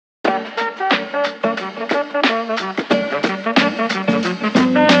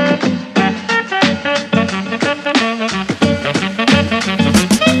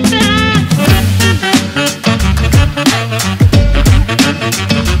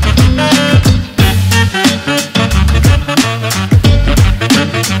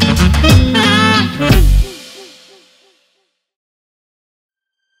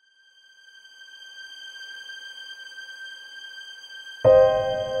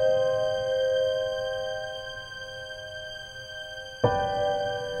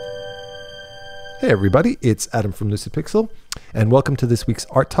Hey everybody, it's Adam from LUCIDPIXUL, and welcome to this week's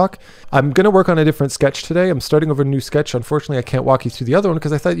Art Talk. I'm going to work on a different sketch today. I'm starting over a new sketch. Unfortunately, I can't walk you through the other one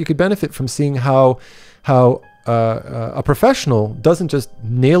because I thought you could benefit from seeing how a professional doesn't just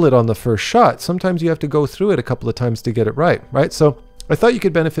nail it on the first shot. Sometimes you have to go through it a couple of times to get it right? So I thought you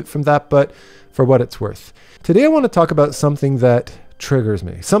could benefit from that, but for what it's worth. Today I want to talk about something that triggers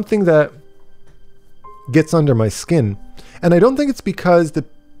me, something that gets under my skin. And I don't think it's because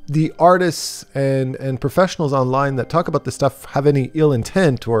the artists and professionals online that talk about this stuff have any ill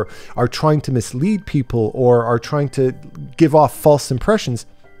intent or are trying to mislead people or are trying to give off false impressions.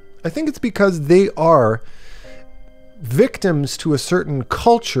 I think it's because they are victims to a certain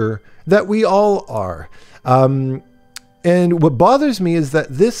culture that we all are. And what bothers me is that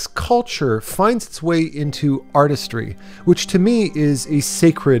this culture finds its way into artistry, which to me is a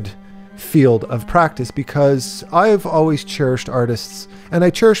sacred field of practice, because I've always cherished artists, and I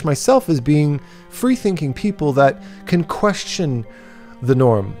cherish myself as being free-thinking people that can question the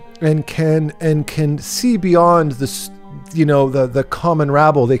norm and can see beyond the common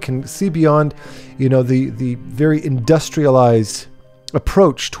rabble. They can see beyond the very industrialized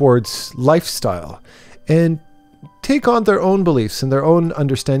approach towards lifestyle and take on their own beliefs and their own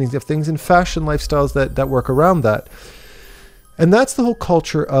understandings of things and fashion lifestyles that work around that. And that's the whole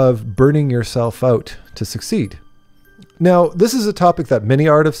culture of burning yourself out to succeed. Now, this is a topic that many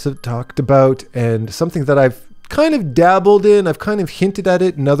artists have talked about and something that I've kind of dabbled in. I've kind of hinted at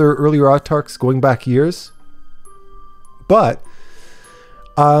it in other earlier art talks going back years. But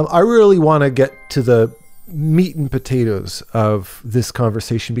I really want to get to the meat and potatoes of this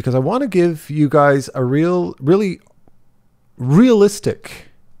conversation because I want to give you guys a really realistic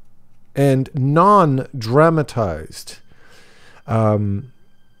and non-dramatized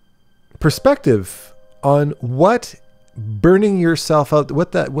perspective on what burning yourself out,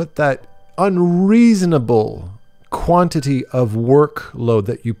 what that unreasonable quantity of workload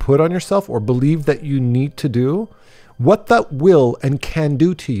that you put on yourself or believe that you need to do, what that will and can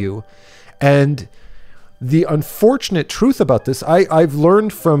do to you. And the unfortunate truth about this, I've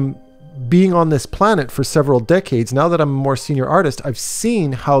learned from being on this planet for several decades. Now that I'm a more senior artist, I've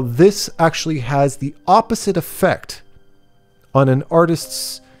seen how this actually has the opposite effect on an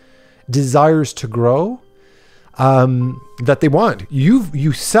artist's desires to grow that they want.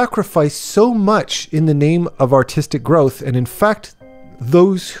 You sacrifice so much in the name of artistic growth, and in fact,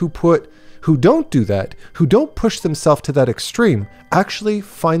 those who don't do that, who don't push themselves to that extreme, actually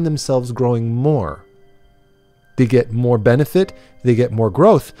find themselves growing more. They get more benefit, they get more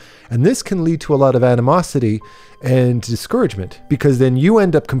growth, and this can lead to a lot of animosity and discouragement because then you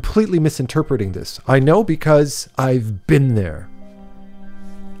end up completely misinterpreting this. I know because I've been there.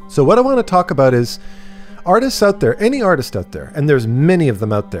 So what I want to talk about is artists out there, any artist out there, and there's many of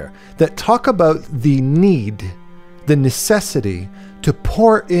them out there, that talk about the need, the necessity to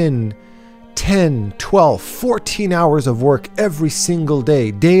pour in 10, 12, 14 hours of work every single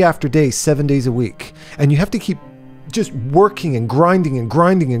day, day after day, 7 days a week. And you have to keep just working and grinding and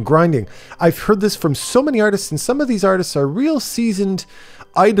grinding and grinding. I've heard this from so many artists, and some of these artists are real seasoned,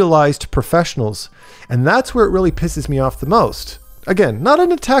 idolized professionals. And that's where it really pisses me off the most. Again, not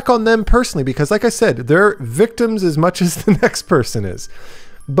an attack on them personally, because like I said, they're victims as much as the next person is.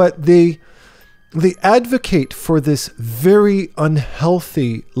 But they advocate for this very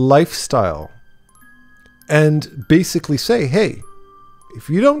unhealthy lifestyle and basically say, hey, if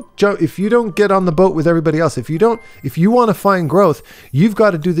you don't get on the boat with everybody else, if you want to find growth, you've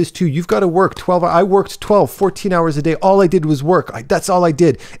got to do this too. You've got to work 12 hours. I worked 12, 14 hours a day. All I did was work. That's all I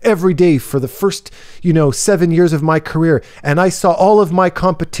did every day for the first, 7 years of my career. And I saw all of my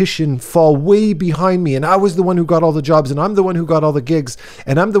competition fall way behind me. And I was the one who got all the jobs, and I'm the one who got all the gigs,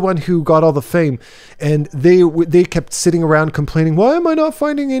 and I'm the one who got all the fame. And they kept sitting around complaining, why am I not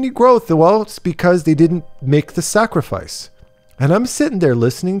finding any growth? Well, it's because they didn't make the sacrifice. And I'm sitting there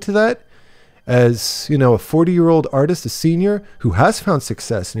listening to that as, a 40-year-old artist, a senior who has found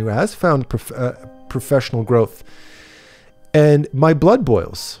success and who has found professional growth. And my blood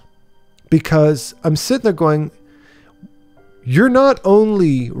boils because I'm sitting there going, you're not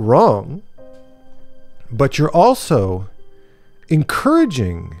only wrong, but you're also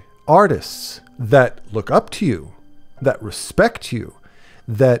encouraging artists that look up to you, that respect you,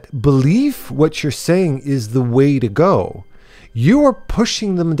 that believe what you're saying is the way to go. You are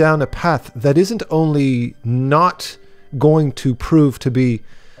pushing them down a path that isn't only not going to prove to be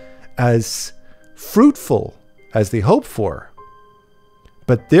as fruitful as they hope for,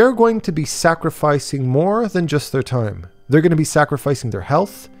 but they're going to be sacrificing more than just their time. They're going to be sacrificing their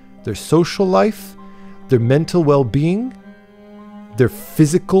health, their social life, their mental well-being, their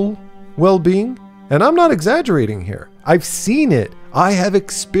physical well-being, And I'm not exaggerating here. I've seen it. I have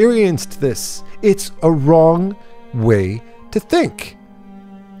experienced this. It's a wrong way to think.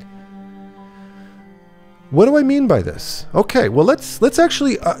 What do I mean by this? Okay, well, let's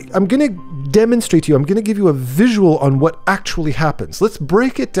actually, I'm going to demonstrate to you, I'm going to give you a visual on what actually happens. Let's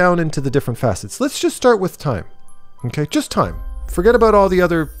break it down into the different facets. Let's just start with time. Okay, just time. Forget about all the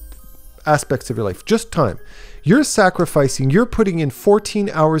other aspects of your life. Just time. You're sacrificing, you're putting in 14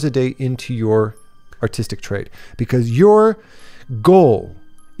 hours a day into your artistic trade because your goal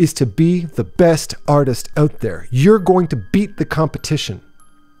is to be the best artist out there. You're going to beat the competition.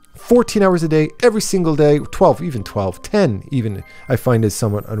 14 hours a day, every single day, 12, even 12, 10 even, I find is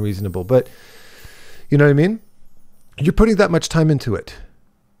somewhat unreasonable. But you know what I mean? You're putting that much time into it.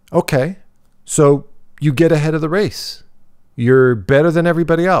 Okay, so you get ahead of the race. You're better than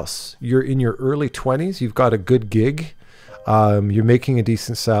everybody else. You're in your early 20s. You've got a good gig. You're making a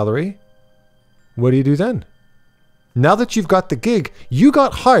decent salary. What do you do then? Now that you've got the gig, you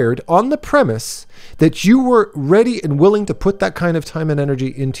got hired on the premise that you were ready and willing to put that kind of time and energy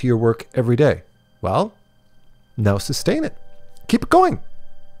into your work every day. Well, now sustain it. Keep it going.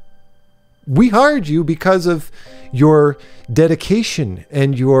 We hired you because of your dedication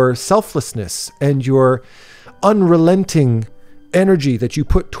and your selflessness and your unrelenting energy that you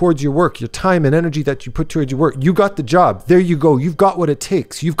put towards your work, your time and energy that you put towards your work. You got the job. There you go. You've got what it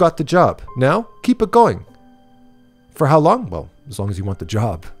takes. You've got the job. Now keep it going. For how long? Well, as long as you want the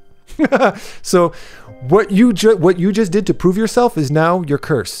job. So what you just did to prove yourself is now your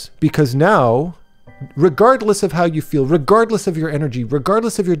curse, because now, regardless of how you feel, regardless of your energy,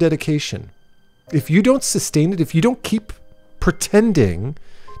 regardless of your dedication, if you don't sustain it, if you don't keep pretending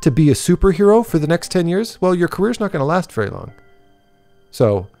to be a superhero for the next 10 years, well, your career's not going to last very long.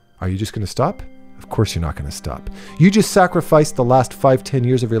 So are you just going to stop? Of course you're not going to stop. You just sacrificed the last 5-10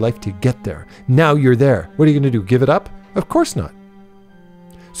 years of your life to get there. Now you're there. What are you going to do? Give it up? Of course not.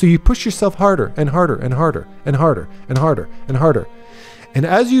 So you push yourself harder and harder and harder and harder and harder and harder. And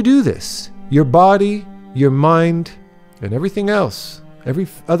as you do this, your body, your mind, and everything else, every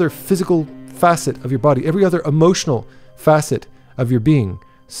other physical facet of your body, every other emotional facet of your being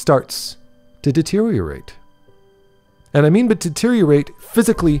starts to deteriorate. And I mean by deteriorate,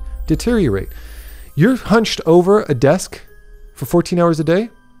 physically deteriorate. You're hunched over a desk for 14 hours a day?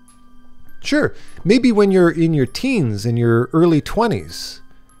 Sure, maybe when you're in your teens, in your early 20s.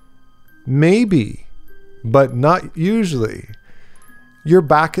 Maybe, but not usually. Your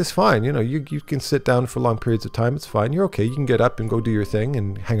back is fine. You know, you can sit down for long periods of time. It's fine. You're okay. You can get up and go do your thing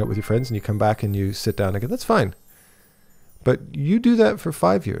and hang out with your friends, and you come back and you sit down again. That's fine. But you do that for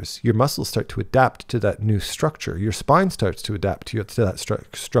 5 years. Your muscles start to adapt to that new structure. Your spine starts to adapt to that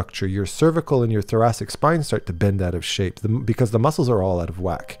structure. Your cervical and your thoracic spine start to bend out of shape because the muscles are all out of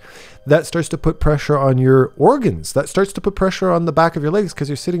whack. That starts to put pressure on your organs. That starts to put pressure on the back of your legs because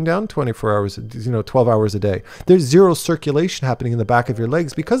you're sitting down 24 hours, 12 hours a day. There's zero circulation happening in the back of your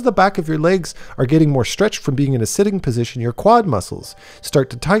legs. Because the back of your legs are getting more stretched from being in a sitting position, your quad muscles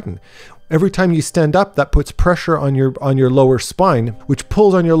start to tighten. Every time you stand up, that puts pressure on your lower spine, which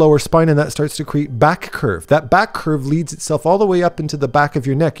pulls on your lower spine, and that starts to create back curve. That back curve leads itself all the way up into the back of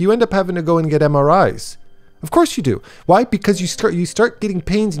your neck. You end up having to go and get MRIs. Of course you do. Why? Because you start getting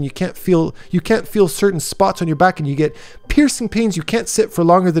pains and you can't feel certain spots on your back, and you get piercing pains. You can't sit for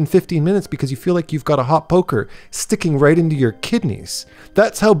longer than 15 minutes because you feel like you've got a hot poker sticking right into your kidneys.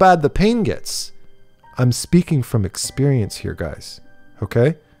 That's how bad the pain gets. I'm speaking from experience here, guys.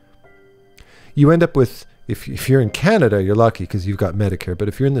 Okay? You end up with, if you're in Canada, you're lucky because you've got Medicare, but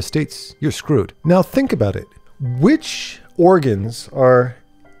if you're in the States, you're screwed. Now think about it. Which organs are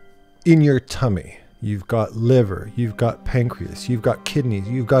in your tummy? You've got liver, you've got pancreas, you've got kidneys,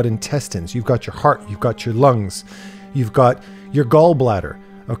 you've got intestines, you've got your heart, you've got your lungs, you've got your gallbladder,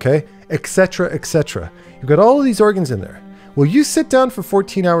 okay, etc., etc. You've got all of these organs in there. Well, you sit down for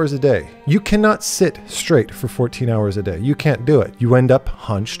 14 hours a day. You cannot sit straight for 14 hours a day. You can't do it. You end up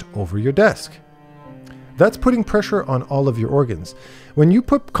hunched over your desk. That's putting pressure on all of your organs. When you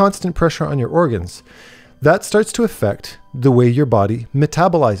put constant pressure on your organs, that starts to affect the way your body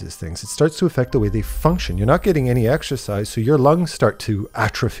metabolizes things. It starts to affect the way they function. You're not getting any exercise, so your lungs start to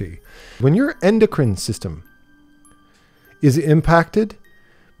atrophy. When your endocrine system is impacted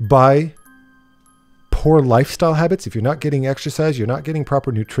by poor lifestyle habits, if you're not getting exercise, you're not getting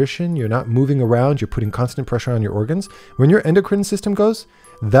proper nutrition, you're not moving around, you're putting constant pressure on your organs, when your endocrine system goes,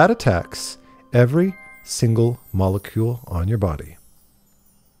 that attacks every single molecule on your body.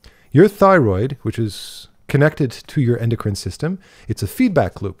 Your thyroid, which is connected to your endocrine system. It's a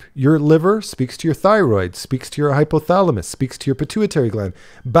feedback loop. Your liver speaks to your thyroid, speaks to your hypothalamus, speaks to your pituitary gland,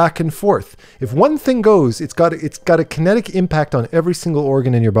 back and forth. If one thing goes, it's got a kinetic impact on every single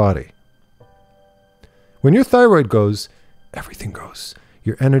organ in your body. When your thyroid goes, everything goes.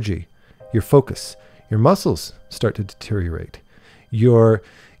 Your energy, your focus, your muscles start to deteriorate. You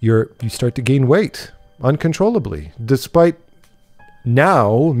start to gain weight uncontrollably, despite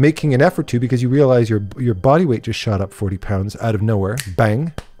now making an effort to, because you realize your body weight just shot up 40 pounds out of nowhere.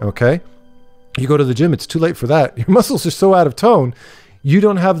 Bang. Okay. You go to the gym, it's too late for that. Your muscles are so out of tone. You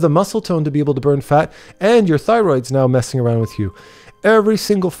don't have the muscle tone to be able to burn fat, and your thyroid's now messing around with you. Every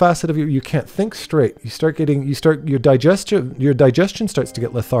single facet of you can't think straight. Your digestion starts to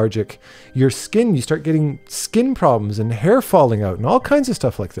get lethargic. Your skin, you start getting skin problems and hair falling out and all kinds of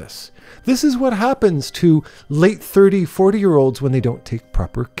stuff like this. This is what happens to late 30, 40-year-olds when they don't take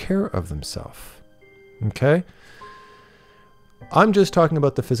proper care of themselves. Okay? I'm just talking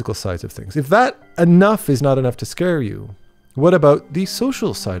about the physical sides of things. If that enough is not enough to scare you, what about the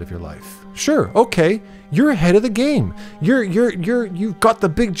social side of your life? Sure, okay, you're ahead of the game. You've got the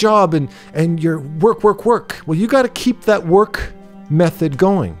big job and you're work. Well, you got to keep that work method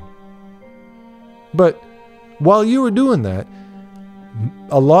going. But while you were doing that,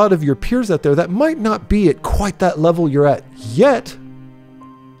 a lot of your peers out there that might not be at quite that level you're at yet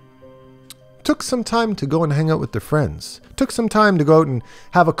took some time to go and hang out with their friends. Took some time to go out and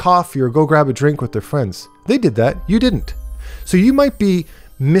have a coffee or go grab a drink with their friends. They did that. You didn't. So you might be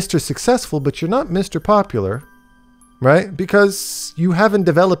Mr. Successful, but you're not Mr. Popular, right? Because you haven't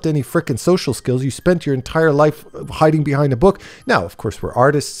developed any frickin' social skills. You spent your entire life hiding behind a book. Now, of course, we're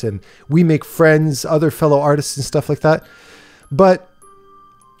artists and we make friends, other fellow artists and stuff like that. But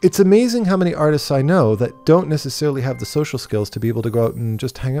it's amazing how many artists I know that don't necessarily have the social skills to be able to go out and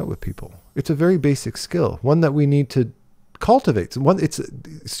just hang out with people. It's a very basic skill, one that we need to cultivate.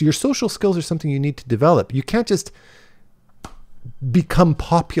 It's your social skills are something you need to develop. You can't just become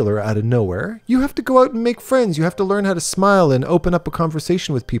popular out of nowhere. You have to go out and make friends. You have to learn how to smile and open up a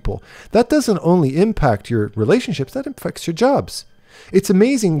conversation with people. That doesn't only impact your relationships, that impacts your jobs. It's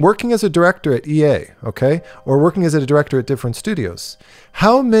amazing working as a director at EA, okay? Or working as a director at different studios.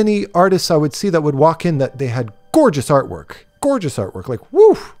 How many artists I would see that would walk in that they had gorgeous artwork, like,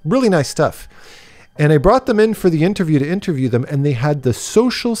 woo, really nice stuff. And I brought them in for the interview to interview them, and they had the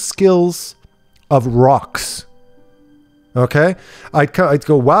social skills of rocks. Okay, I'd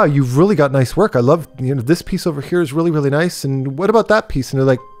go, wow, you've really got nice work. I love, this piece over here is really, really nice. And what about that piece? And they're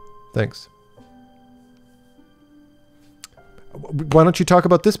like, thanks. Why don't you talk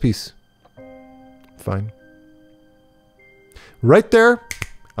about this piece? Fine. Right there,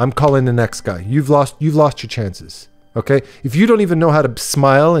 I'm calling the next guy. You've lost your chances. Okay, if you don't even know how to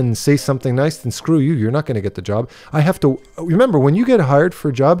smile and say something nice, then screw you. You're not going to get the job. I have to remember, when you get hired for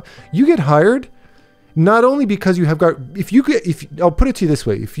a job, you get hired not only because you have got, I'll put it to you this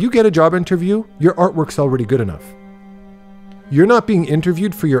way, if you get a job interview, your artwork's already good enough. You're not being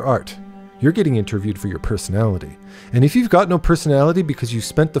interviewed for your art. You're getting interviewed for your personality. And if you've got no personality because you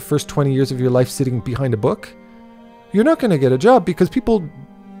spent the first 20 years of your life sitting behind a book, you're not going to get a job, because people,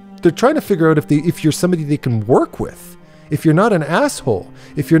 they're trying to figure out if you're somebody they can work with. If you're not an asshole,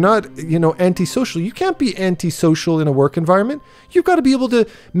 if you're not, antisocial. You can't be antisocial in a work environment. You've got to be able to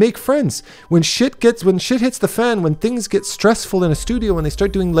make friends. When shit hits the fan, when things get stressful in a studio, when they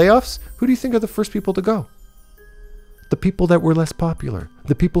start doing layoffs, who do you think are the first people to go? The people that were less popular,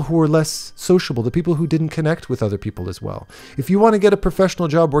 the people who were less sociable, the people who didn't connect with other people as well. If you want to get a professional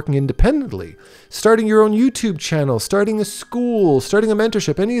job working independently, starting your own YouTube channel, starting a school, starting a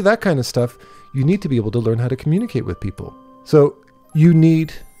mentorship, any of that kind of stuff, you need to be able to learn how to communicate with people. So you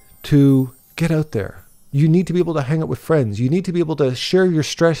need to get out there. You need to be able to hang out with friends. You need to be able to share your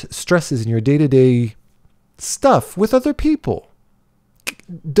stresses and your day-to-day stuff with other people.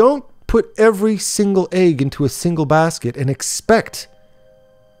 Don't put every single egg into a single basket and expect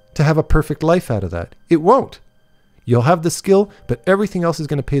to have a perfect life out of that. It won't. You'll have the skill, but everything else is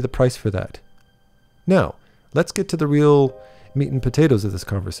going to pay the price for that. Now, let's get to the real meat and potatoes of this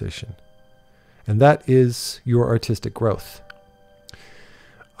conversation. And that is your artistic growth.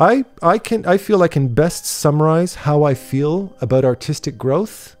 I feel I can best summarize how I feel about artistic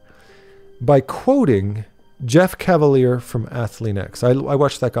growth by quoting Jeff Cavaliere from Athlete X. I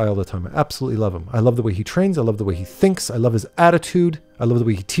watch that guy all the time. I absolutely love him. I love the way he trains. I love the way he thinks. I love his attitude. I love the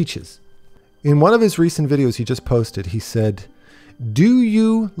way he teaches. In one of his recent videos he just posted, he said, "Do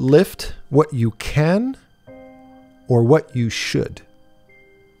you lift what you can or what you should?"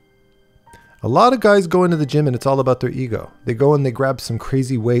 A lot of guys go into the gym and it's all about their ego. They go and they grab some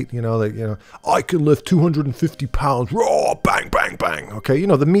crazy weight, I can lift 250 pounds, raw, bang, bang, bang. Okay,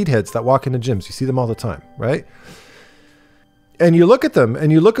 the meatheads that walk into gyms, you see them all the time, right? And you look at them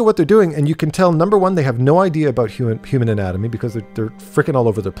and you look at what they're doing and you can tell, number one, they have no idea about human anatomy because they're freaking all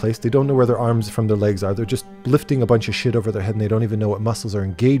over the place. They don't know where their arms from their legs are. They're just lifting a bunch of shit over their head and they don't even know what muscles are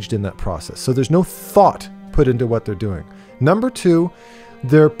engaged in that process. So there's no thought put into what they're doing. Number two,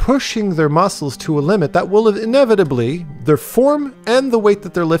 they're pushing their muscles to a limit that will inevitably, their form and the weight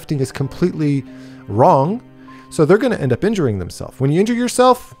that they're lifting is completely wrong. So they're going to end up injuring themselves. When you injure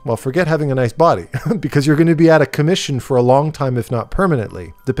yourself, well, forget having a nice body because you're going to be out of commission for a long time, if not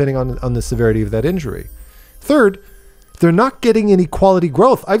permanently, depending on the severity of that injury. Third, they're not getting any quality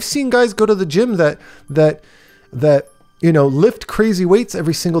growth. I've seen guys go to the gym that lift crazy weights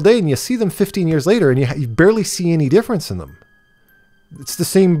every single day and you see them 15 years later and you barely see any difference in them. It's the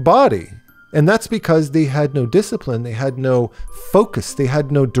same body. And that's because they had no discipline. They had no focus. They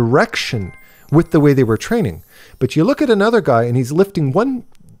had no direction with the way they were training. But you look at another guy and he's lifting one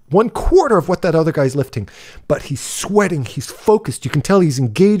quarter of what that other guy's lifting, but he's sweating, he's focused. You can tell he's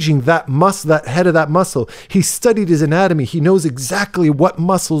engaging that muscle, that head of that muscle. He studied his anatomy. He knows exactly what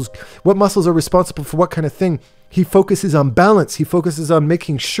muscles are responsible for what kind of thing. He focuses on balance. He focuses on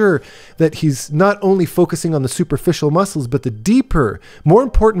making sure that he's not only focusing on the superficial muscles, but the deeper, more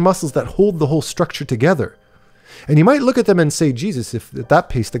important muscles that hold the whole structure together. And you might look at them and say, Jesus, if at that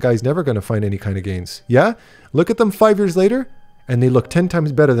pace, the guy's never going to find any kind of gains. Yeah? Look at them 5 years later, and they look 10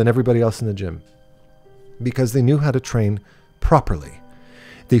 times better than everybody else in the gym because they knew how to train properly.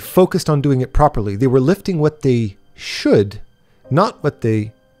 They focused on doing it properly. They were lifting what they should, not what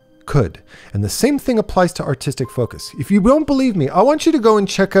they could. And the same thing applies to artistic focus. If you don't believe me, I want you to go and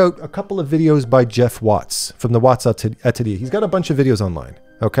check out a couple of videos by Jeff Watts from the Watts Atelier. He's got a bunch of videos online,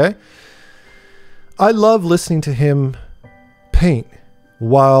 okay? I love listening to him paint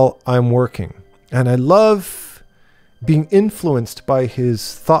while I'm working. And I love being influenced by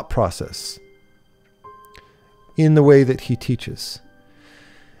his thought process in the way that he teaches.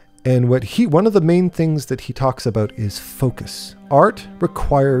 And one of the main things that he talks about is focus. Art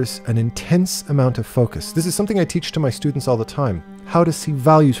requires an intense amount of focus. This is something I teach to my students all the time. How to see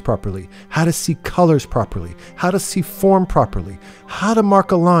values properly, how to see colors properly, how to see form properly, how to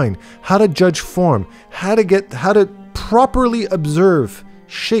mark a line, how to judge form, how to properly observe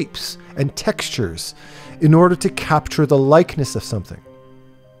shapes and textures in order to capture the likeness of something.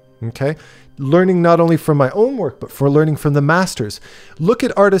 Okay? Learning not only from my own work, but for learning from the masters. Look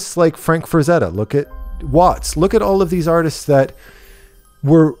at artists like Frank Frazetta, look at Watts, look at all of these artists that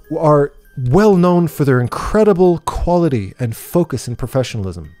are well known for their incredible quality and focus and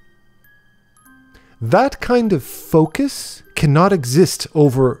professionalism. That kind of focus cannot exist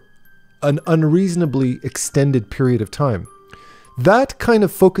over an unreasonably extended period of time. That kind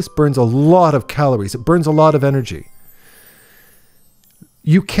of focus burns a lot of calories. It burns a lot of energy.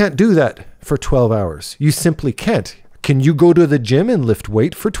 You can't do that for 12 hours. You simply can't. Can you go to the gym and lift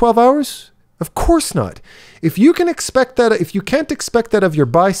weight for 12 hours? Of course not. If you can't expect that of your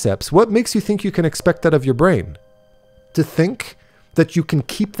biceps, what makes you think you can expect that of your brain? To think that you can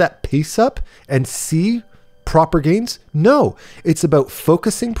keep that pace up and see proper gains? No. It's about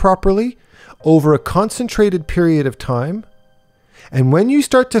focusing properly over a concentrated period of time. And when you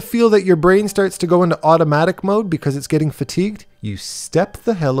start to feel that your brain starts to go into automatic mode because it's getting fatigued, you step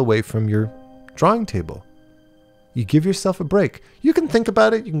the hell away from your drawing table. You give yourself a break. You can think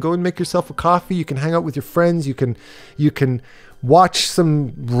about it. You can go and make yourself a coffee. You can hang out with your friends. You can watch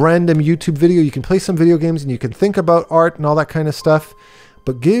some random YouTube video. You can play some video games and you can think about art and all that kind of stuff.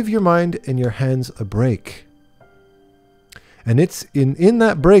 But give your mind and your hands a break. And it's in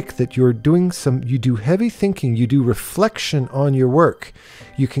that break that you do heavy thinking, you do reflection on your work.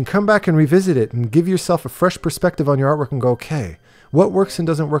 You can come back and revisit it and give yourself a fresh perspective on your artwork and go, okay, what works and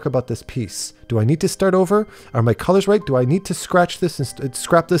doesn't work about this piece? Do I need to start over? Are my colors right? Do I need to scratch this and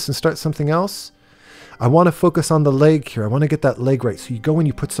scrap this and start something else? I want to focus on the leg here. I want to get that leg right. So you go and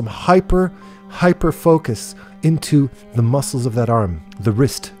you put some hyper focus into the muscles of that arm, the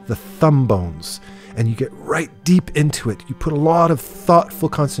wrist, the thumb bones. And you get right deep into it. You put a lot of thoughtful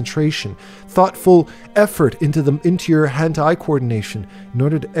concentration, thoughtful effort into your hand-to-eye coordination in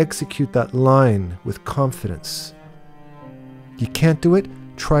order to execute that line with confidence. You can't do it?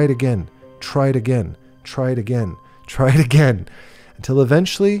 Try it again. Try it again. Try it again. Try it again. Until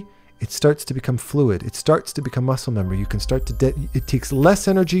eventually it starts to become fluid. It starts to become muscle memory. You can start to, it takes less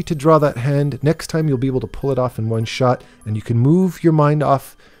energy to draw that hand. Next time you'll be able to pull it off in one shot and you can move your mind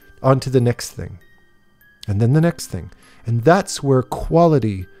off onto the next thing. And then the next thing. And that's where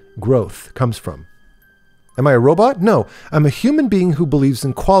quality growth comes from. Am I a robot? No, I'm a human being who believes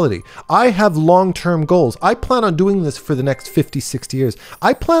in quality. I have long-term goals. I plan on doing this for the next 50, 60 years.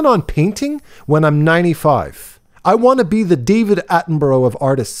 I plan on painting when I'm 95. I want to be the David Attenborough of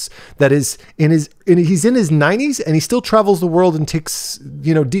artists that is he's in his 90s and he still travels the world and takes,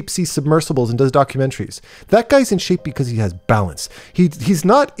 deep sea submersibles and does documentaries. That guy's in shape because he has balance. He's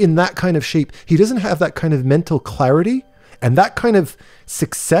not in that kind of shape. He doesn't have that kind of mental clarity and that kind of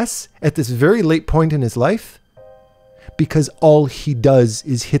success at this very late point in his life because all he does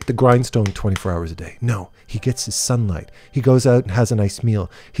is hit the grindstone 24 hours a day. No, he gets his sunlight. He goes out and has a nice meal.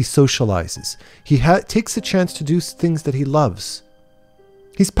 He socializes. He takes a chance to do things that he loves.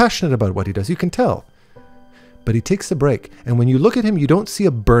 He's passionate about what he does. You can tell. But he takes a break. And when you look at him, you don't see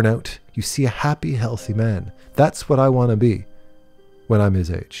a burnout. You see a happy, healthy man. That's what I want to be when I'm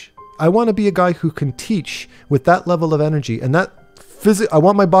his age. I want to be a guy who can teach with that level of energy and that I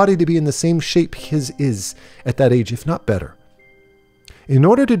want my body to be in the same shape his is at that age, if not better. In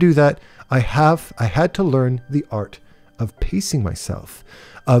order to do that, I had to learn the art of pacing myself,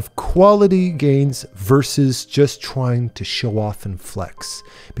 of quality gains versus just trying to show off and flex.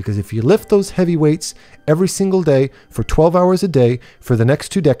 Because if you lift those heavy weights every single day for 12 hours a day for the next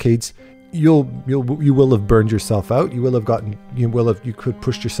 2 decades, you will have burned yourself out. You could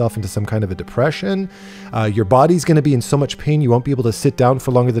push yourself into some kind of a depression. Your body's going to be in so much pain. You won't be able to sit down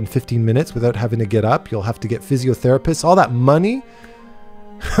for longer than 15 minutes without having to get up. You'll have to get physiotherapists. All that money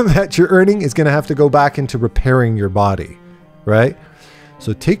that you're earning is going to have to go back into repairing your body, right?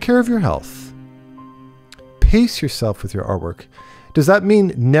 So take care of your health. Pace yourself with your artwork. Does that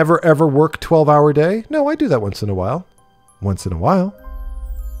mean never ever work 12-hour day? No, I do that once in a while. Once in a while.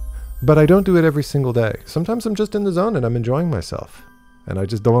 But I don't do it every single day. Sometimes I'm just in the zone and I'm enjoying myself. And I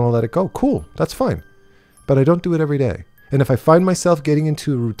just don't want to let it go. Cool, that's fine. But I don't do it every day. And if I find myself getting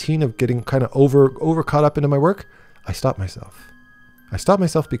into a routine of getting kind of over caught up into my work, I stop myself. I stop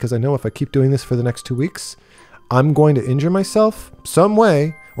myself because I know if I keep doing this for the next 2 weeks, I'm going to injure myself some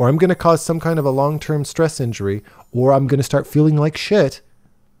way, or I'm going to cause some kind of a long-term stress injury, or I'm going to start feeling like shit.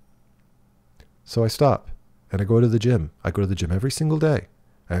 So I stop and I go to the gym. I go to the gym every single day.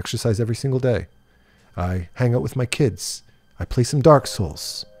 I exercise every single day. I hang out with my kids. I play some Dark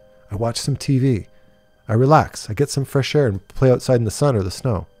Souls. I watch some TV. I relax. I get some fresh air and play outside in the sun or the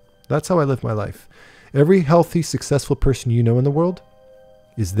snow. That's how I live my life. Every healthy, successful person you know in the world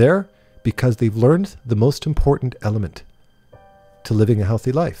is there because they've learned the most important element to living a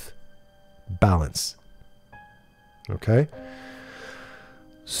healthy life. Balance. Okay?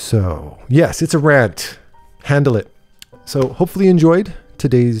 So, yes, it's a rant. Handle it. So hopefully you enjoyed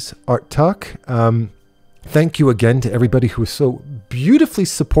today's art talk. Thank you again to everybody who was so beautifully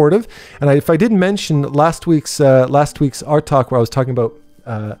supportive. And if I didn't mention last week's art talk where I was talking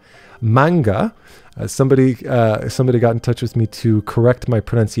about manga, somebody got in touch with me to correct my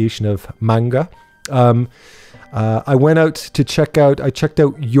pronunciation of manga. I went out to checked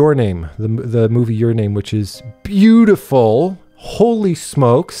out Your Name, the movie Your Name, which is beautiful. Holy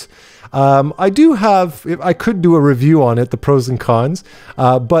smokes. I could do a review on it, the pros and cons,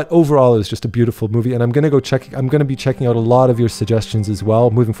 but overall it was just a beautiful movie, and I'm going to be checking out a lot of your suggestions as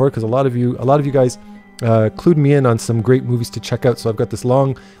well moving forward, because a lot of you guys clued me in on some great movies to check out. So I've got this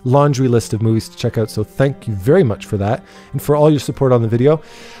long laundry list of movies to check out. So thank you very much for that and for all your support on the video.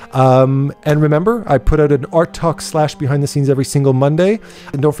 And remember, I put out an art talk / behind the scenes every single Monday.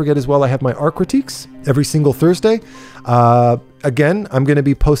 And don't forget as well, I have my art critiques every single Thursday. Again, I'm going to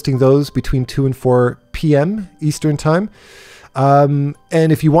be posting those between 2 and 4 p.m. Eastern time. And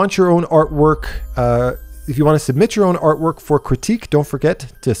if you want your own artwork, if you want to submit your own artwork for critique, don't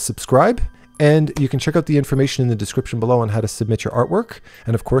forget to subscribe. And you can check out the information in the description below on how to submit your artwork.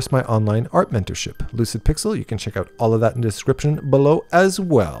 And of course, my online art mentorship, LucidPIXUL. You can check out all of that in the description below as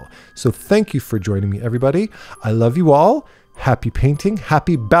well. So thank you for joining me, everybody. I love you all. Happy painting,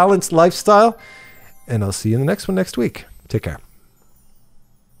 happy balanced lifestyle. And I'll see you in the next one next week. Take care.